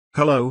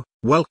Hello,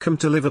 welcome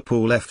to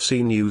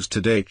Liverpoolfc News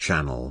Today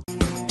channel.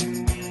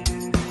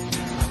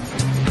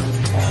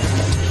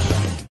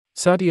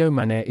 Sadio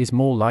Mane is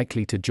more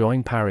likely to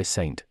join Paris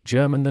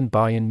Saint-Germain than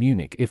Bayern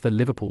Munich if the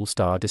Liverpool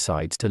star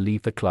decides to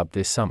leave the club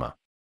this summer.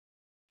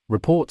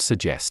 Reports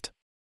suggest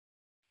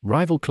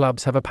rival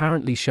clubs have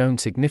apparently shown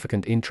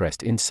significant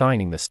interest in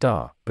signing the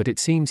star, but it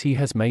seems he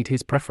has made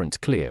his preference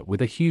clear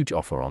with a huge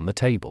offer on the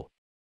table.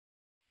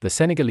 The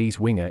Senegalese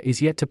winger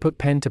is yet to put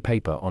pen to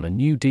paper on a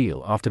new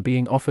deal after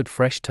being offered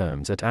fresh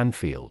terms at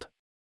Anfield.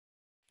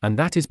 And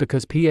that is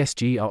because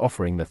PSG are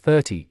offering the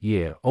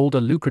 30-year-old a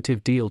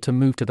lucrative deal to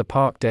move to the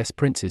Parc des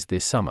Princes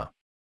this summer,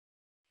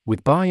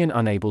 with Bayern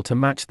unable to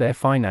match their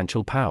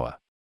financial power.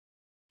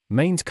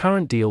 Mane's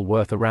current deal,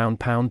 worth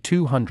around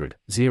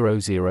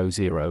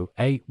 £200,000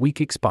 a week,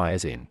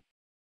 expires in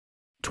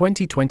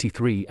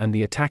 2023, and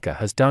the attacker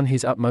has done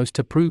his utmost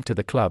to prove to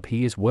the club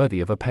he is worthy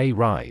of a pay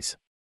rise.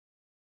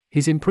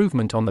 His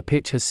improvement on the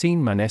pitch has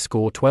seen Mane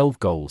score 12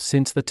 goals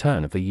since the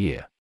turn of the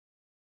year,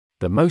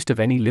 the most of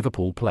any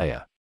Liverpool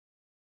player,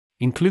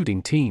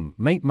 including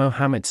team-mate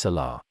Mohamed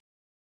Salah.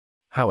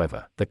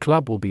 However, the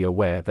club will be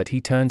aware that he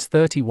turns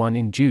 31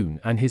 in June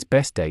and his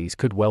best days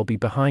could well be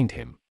behind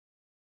him.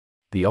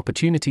 The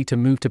opportunity to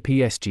move to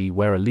PSG,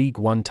 where a League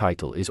One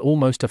title is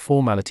almost a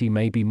formality,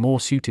 may be more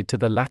suited to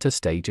the latter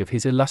stage of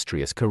his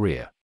illustrious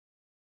career,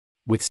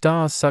 with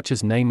stars such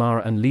as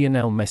Neymar and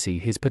Lionel Messi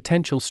his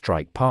potential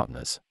strike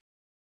partners.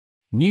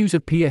 News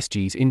of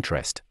PSG's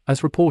interest,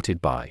 as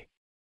reported by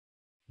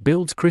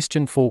Bild's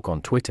Christian Falk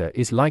on Twitter,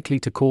 is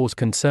likely to cause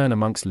concern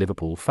amongst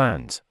Liverpool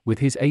fans, with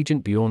his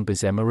agent Bjorn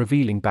Bizema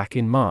revealing back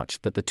in March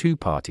that the two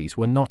parties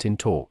were not in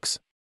talks.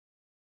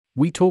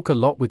 "We talk a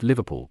lot with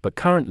Liverpool, but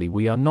currently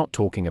we are not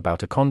talking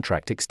about a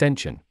contract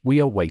extension,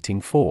 we are waiting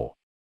for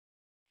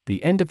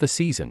the end of the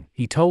season,"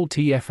 he told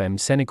TFM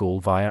Senegal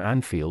via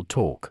Anfield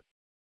Talk.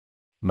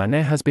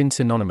 Mane has been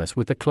synonymous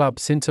with the club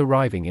since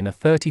arriving in a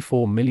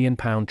 £34 million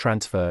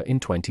transfer in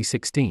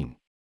 2016.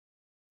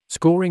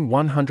 Scoring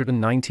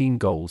 119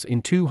 goals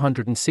in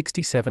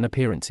 267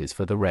 appearances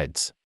for the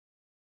Reds.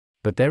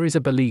 But there is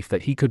a belief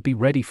that he could be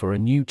ready for a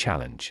new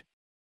challenge,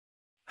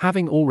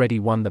 having already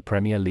won the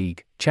Premier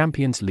League,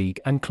 Champions League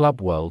and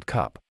Club World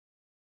Cup.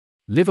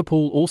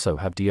 Liverpool also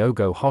have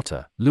Diogo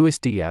Jota, Luis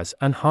Diaz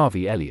and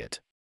Harvey Elliott,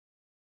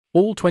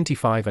 all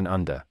 25 and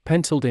under,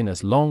 penciled in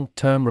as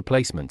long-term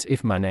replacements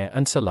if Mane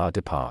and Salah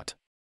depart.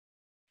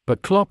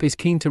 But Klopp is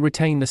keen to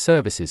retain the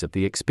services of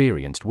the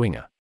experienced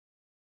winger.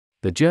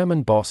 The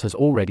German boss has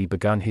already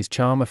begun his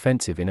charm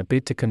offensive in a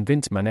bid to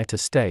convince Mane to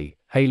stay,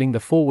 hailing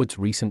the forward's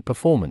recent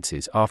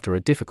performances after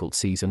a difficult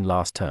season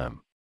last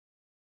term.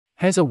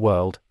 "He's a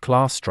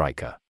world-class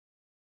striker.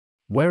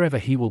 Wherever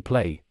he will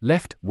play,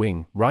 left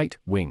wing, right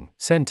wing,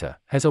 centre,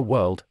 he's a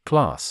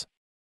world-class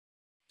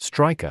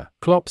striker,"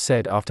 Klopp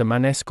said after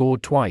Mane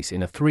scored twice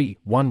in a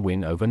 3-1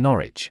 win over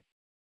Norwich.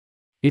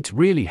 "It's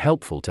really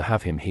helpful to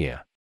have him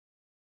here.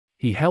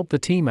 He helped the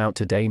team out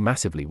today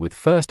massively, with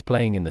first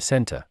playing in the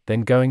centre,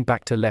 then going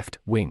back to left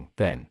wing,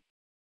 then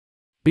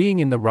being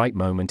in the right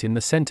moment in the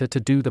centre to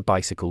do the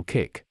bicycle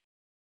kick.